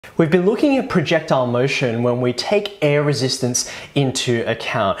We've been looking at projectile motion when we take air resistance into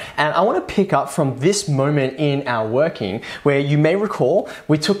account. And I want to pick up from this moment in our working where you may recall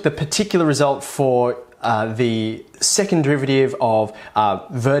we took the particular result for the second derivative of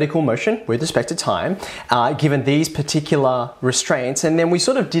vertical motion with respect to time, given these particular restraints, and then we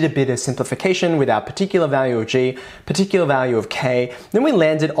sort of did a bit of simplification with our particular value of g, particular value of k, then we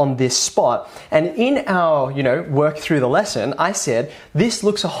landed on this spot, and in our work through the lesson, I said this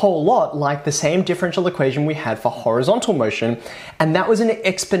looks a whole lot like the same differential equation we had for horizontal motion, and that was an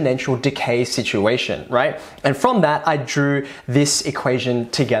exponential decay situation, right? And from that, I drew this equation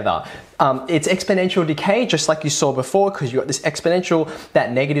together. It's exponential decay, just like you saw before, because you got this exponential,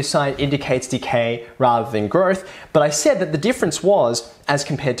 that negative sign indicates decay rather than growth. But I said that the difference was, as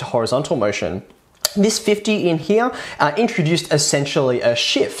compared to horizontal motion, this 50 in here introduced essentially a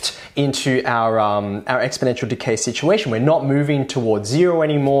shift into our exponential decay situation. We're not moving towards zero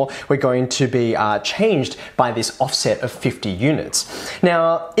anymore. We're going to be changed by this offset of 50 units.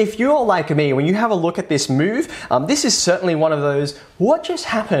 Now, if you're like me, when you have a look at this move, this is certainly one of those what just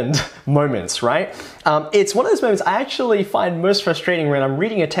happened moments, right? It's one of those moments I actually find most frustrating when I'm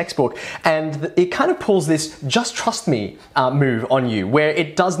reading a textbook and it kind of pulls this just trust me move on you, where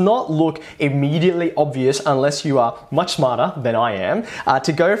it does not look immediately obvious unless you are much smarter than I am,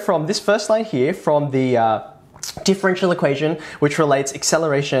 to go from this first line here, from the differential equation, which relates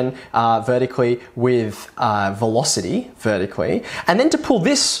acceleration vertically with velocity vertically, and then to pull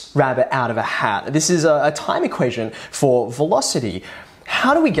this rabbit out of a hat. This is a time equation for velocity.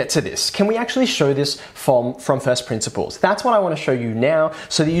 How do we get to this? Can we actually show this from first principles? That's what I want to show you now,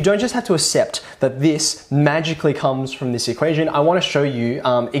 so that you don't just have to accept that this magically comes from this equation. I want to show you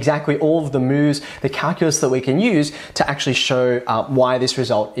exactly all of the moves, the calculus that we can use to actually show why this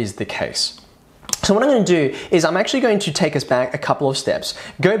result is the case. So what I'm going to do is I'm actually going to take us back a couple of steps,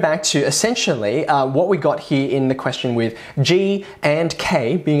 go back to essentially what we got here in the question with G and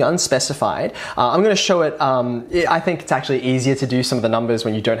K being unspecified. I'm going to show it, I think it's actually easier to do some of the numbers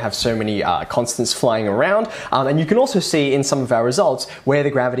when you don't have so many constants flying around. And you can also see in some of our results where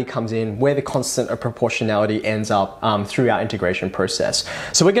the gravity comes in, where the constant of proportionality ends up through our integration process.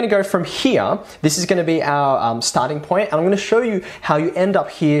 So we're going to go from here. This is going to be our starting point, and I'm going to show you how you end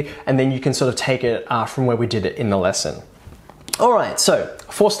up here, and then you can sort of take it from where we did it in the lesson. Alright, so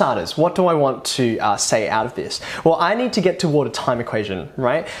for starters, what do I want to say out of this? Well, I need to get toward a time equation,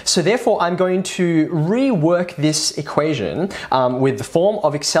 right? So therefore, I'm going to rework this equation with the form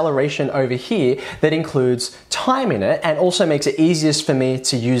of acceleration over here that includes time in it, and also makes it easiest for me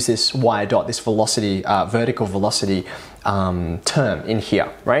to use this y dot, this velocity, vertical velocity term in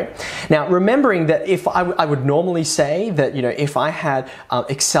here, right? Now, remembering that if I would normally say that, if I had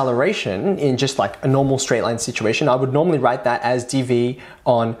acceleration in just like a normal straight line situation, I would normally write that as dv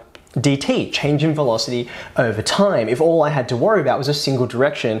on dt, change in velocity over time. If all I had to worry about was a single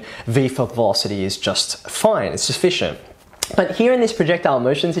direction, v for velocity is just fine, it's sufficient. But here in this projectile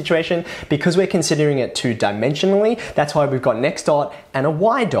motion situation, because we're considering it two-dimensionally, that's why we've got an x dot and a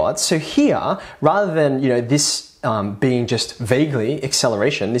y dot. So here, rather than this being just vaguely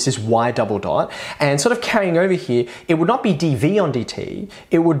acceleration, this is y double dot, and sort of carrying over here, it would not be dv on dt,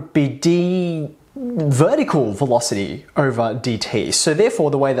 it would be d vertical velocity over dt. So therefore,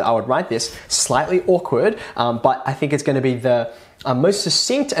 the way that I would write this, slightly awkward, but I think it's going to be the most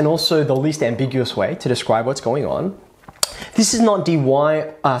succinct and also the least ambiguous way to describe what's going on. This is not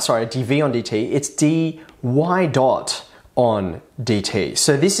dv on dt, it's dy dot on dt.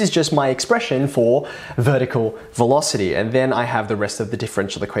 So this is just my expression for vertical velocity, and then I have the rest of the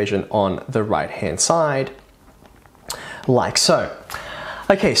differential equation on the right hand side, like so.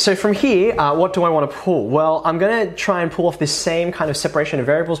 Okay, so from here, what do I want to pull? Well, I'm going to try and pull off this same kind of separation of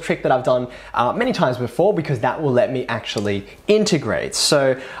variables trick that I've done many times before, because that will let me actually integrate.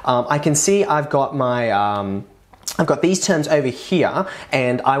 So I can see I've got my I've got these terms over here,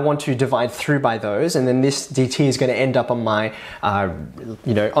 and I want to divide through by those, and then this dt is going to end up on my,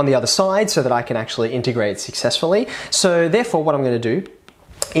 on the other side, so that I can actually integrate successfully. So therefore, what I'm going to do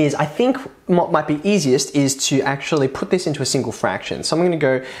is, I think what might be easiest is to actually put this into a single fraction. So I'm going to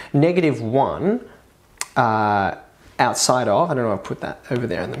go -1 outside of, I don't know, I'll put that over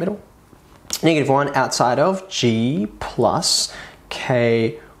there in the middle, -1 outside of g plus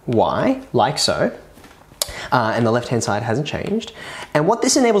ky, like so. And the left-hand side hasn't changed. And what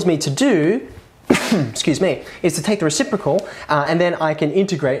this enables me to do, excuse me, is to take the reciprocal and then I can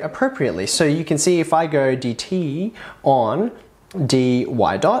integrate appropriately. So you can see if I go dt on dy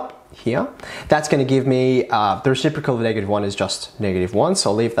dot here, that's going to give me, the reciprocal of -1 is just -1, so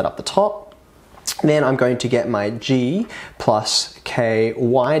I'll leave that up the top. Then I'm going to get my g plus ky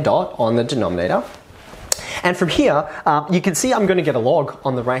dot on the denominator. And from here, you can see I'm going to get a log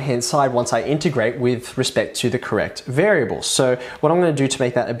on the right-hand side once I integrate with respect to the correct variable. So what I'm going to do to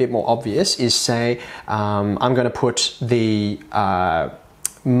make that a bit more obvious is say I'm going to put the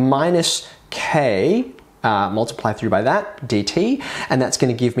minus k multiply through by that dt, and that's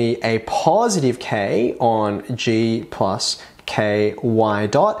going to give me a positive k on g plus ky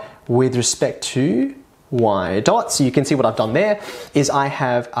dot with respect to y dot. So you can see what I've done there is I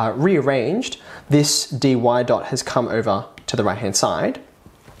have rearranged this dy dot has come over to the right hand side.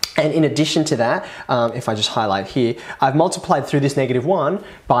 And in addition to that, if I just highlight here, I've multiplied through this -1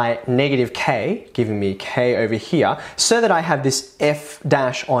 by negative k, giving me k over here, so that I have this f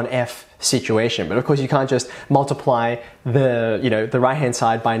dash on f situation. But of course you can't just multiply the right hand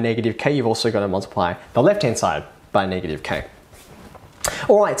side by negative k, you've also got to multiply the left hand side by negative k.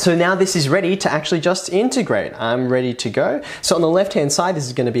 Alright, so now this is ready to actually just integrate. I'm ready to go. So on the left hand side, this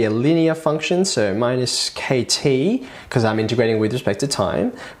is going to be a linear function, so minus kt, because I'm integrating with respect to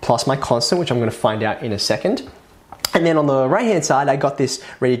time, plus my constant, which I'm going to find out in a second. And then on the right hand side, I got this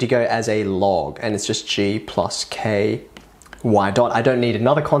ready to go as a log, and it's just g plus k dot. I don't need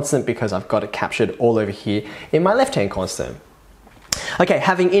another constant because I've got it captured all over here in my left hand constant. Okay,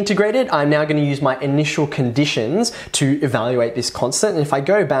 having integrated, I'm now going to use my initial conditions to evaluate this constant. And if I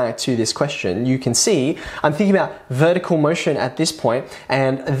go back to this question, you can see I'm thinking about vertical motion at this point,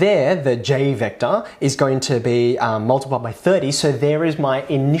 and there the j vector is going to be multiplied by 30. So there is my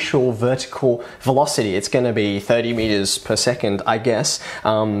initial vertical velocity. It's going to be 30 meters per second, I guess.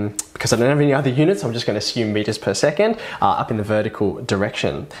 Because I don't have any other units, I'm just going to assume meters per second up in the vertical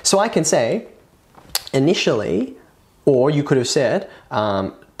direction. So I can say initially, or you could have said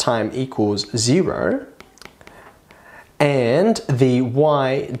time equals 0, and the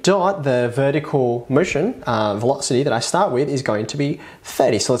y dot, the vertical motion velocity that I start with, is going to be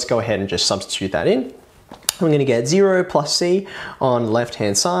 30. So let's go ahead and just substitute that in. I'm going to get 0 plus c on the left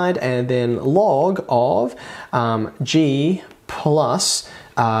hand side, and then log of g plus,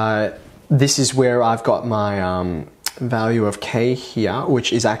 this is where I've got my value of k here,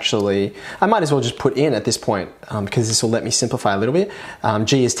 which is actually, I might as well just put in at this point because this will let me simplify a little bit.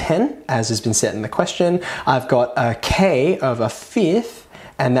 G is 10, as has been set in the question. I've got a k of a fifth,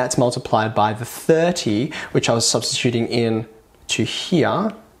 and that's multiplied by the 30, which I was substituting in to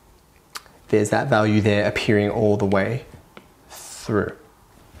here. There's that value there appearing all the way through.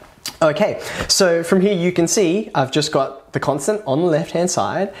 Okay, so from here you can see I've just got the constant on the left hand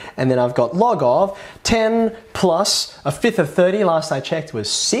side, and then I've got log of 10 plus a fifth of 30, last I checked was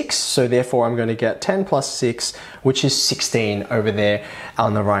 6, so therefore I'm going to get 10 plus 6, which is 16 over there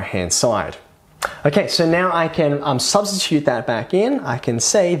on the right hand side. Okay, so now I can substitute that back in. I can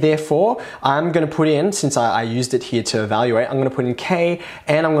say, therefore, I'm going to put in, since I used it here to evaluate, I'm going to put in k,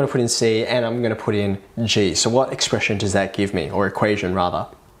 and I'm going to put in c, and I'm going to put in g. So what expression does that give me, or equation rather?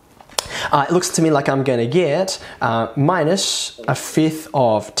 It looks to me like I'm going to get minus a fifth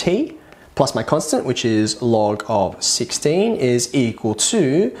of t plus my constant, which is log of 16, is equal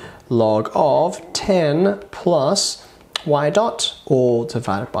to log of 10 plus y dot, all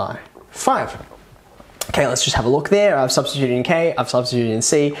divided by 5. Okay, let's just have a look there. I've substituted in k, I've substituted in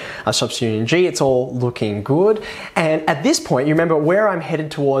c, I've substituted in g. It's all looking good. And at this point, you remember where I'm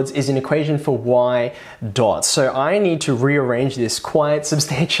headed towards is an equation for y dot. So I need to rearrange this quite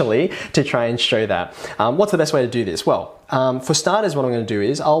substantially to try and show that. What's the best way to do this? Well, for starters, what I'm going to do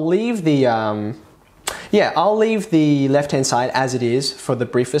is I'll leave the left-hand side as it is for the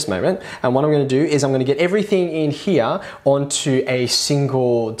briefest moment. And what I'm going to do is I'm going to get everything in here onto a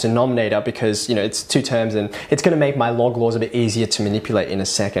single denominator because, you know, it's two terms and it's going to make my log laws a bit easier to manipulate in a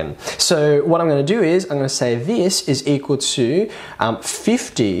second. So what I'm going to do is I'm going to say this is equal to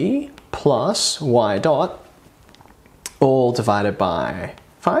 50 plus y dot, all divided by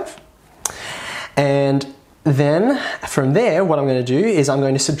 5. And then from there, what I'm going to do is I'm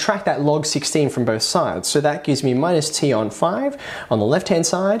going to subtract that log 16 from both sides. So that gives me minus t on 5 on the left-hand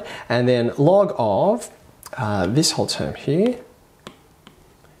side, and then log of this whole term here,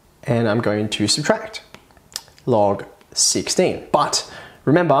 and I'm going to subtract log 16. But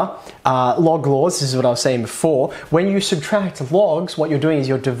remember, log laws, this is what I was saying before, when you subtract logs, what you're doing is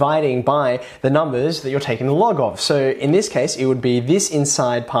you're dividing by the numbers that you're taking the log of. So in this case, it would be this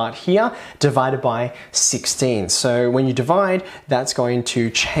inside part here divided by 16. So when you divide, that's going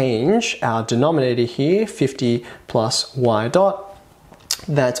to change our denominator here, 50 plus y dot.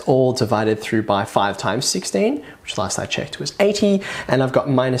 That's all divided through by 5 times 16, which last I checked was 80, and I've got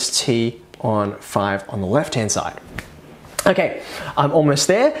minus t on 5 on the left-hand side. Okay, I'm almost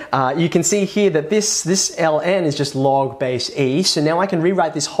there. You can see here that this ln is just log base e, so now I can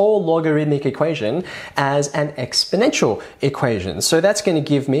rewrite this whole logarithmic equation as an exponential equation. So that's going to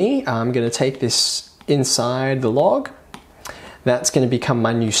give me, I'm going to take this inside the log, that's going to become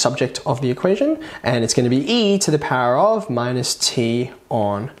my new subject of the equation, and it's going to be e to the power of minus t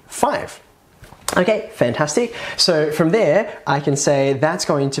on 5. Okay, fantastic. So from there, I can say that's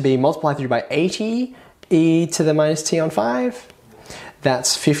going to be multiplied through by 80 e to the minus t on 5.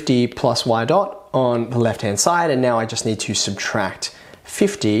 That's 50 plus y dot on the left-hand side, and now I just need to subtract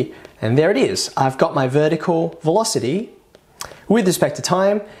 50, and there it is. I've got my vertical velocity with respect to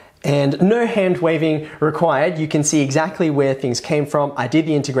time, and no hand waving required. You can see exactly where things came from. I did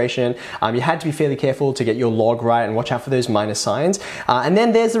the integration. You had to be fairly careful to get your log right and watch out for those minus signs. And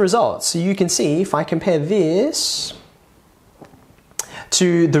then there's the result. So you can see if I compare this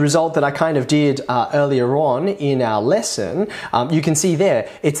to the result that I kind of did earlier on in our lesson, you can see there,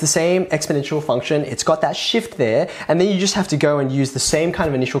 it's the same exponential function, it's got that shift there, and then you just have to go and use the same kind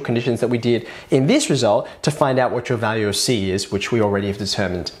of initial conditions that we did in this result to find out what your value of c is, which we already have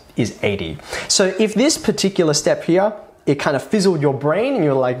determined is 80. So if this particular step here, it kind of fizzled your brain and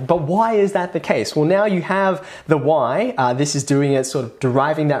you're like, but why is that the case? Well, now you have the why. This is doing it, sort of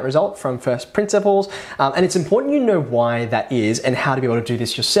deriving that result from first principles. And it's important you know why that is and how to be able to do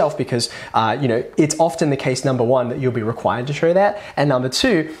this yourself, because you know, it's often the case, number one, that you'll be required to show that. And number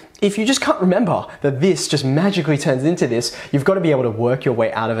two, if you just can't remember that this just magically turns into this, you've got to be able to work your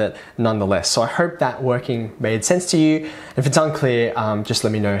way out of it nonetheless. So I hope that working made sense to you. If it's unclear, just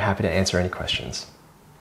let me know. Happy to answer any questions.